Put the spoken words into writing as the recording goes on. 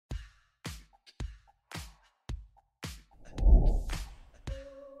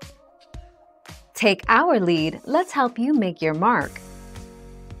Take our lead, let's help you make your mark.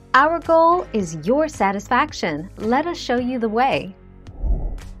 Our goal is your satisfaction. Let us show you the way.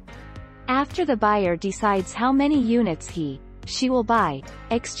 After the buyer decides how many units she will buy,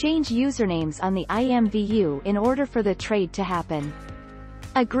 exchange usernames on the IMVU in order for the trade to happen.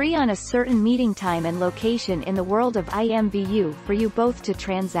 Agree on a certain meeting time and location in the world of IMVU for you both to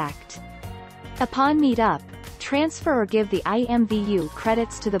transact. Upon meet-up, transfer or give the IMVU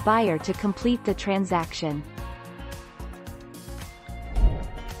credits to the buyer to complete the transaction.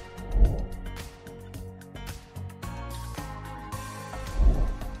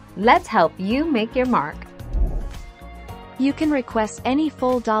 Let's help you make your mark. You can request any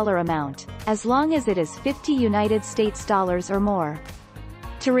full dollar amount, as long as it is 50 United States dollars or more.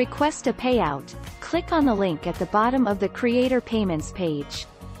 To request a payout, click on the link at the bottom of the Creator Payments page.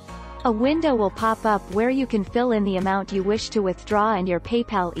 A window will pop up where you can fill in the amount you wish to withdraw and your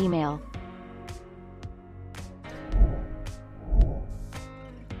PayPal email.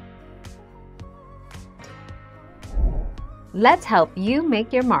 Let's help you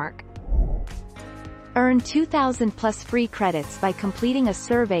make your mark. Earn 2,000 plus free credits by completing a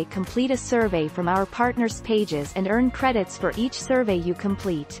survey. Complete a survey from our partners' pages and earn credits for each survey you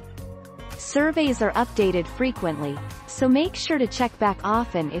complete. Surveys are updated frequently, so make sure to check back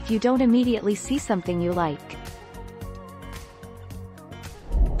often if you don't immediately see something you like.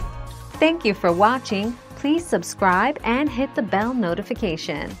 Thank you for watching. Please subscribe and hit the bell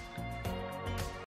notification.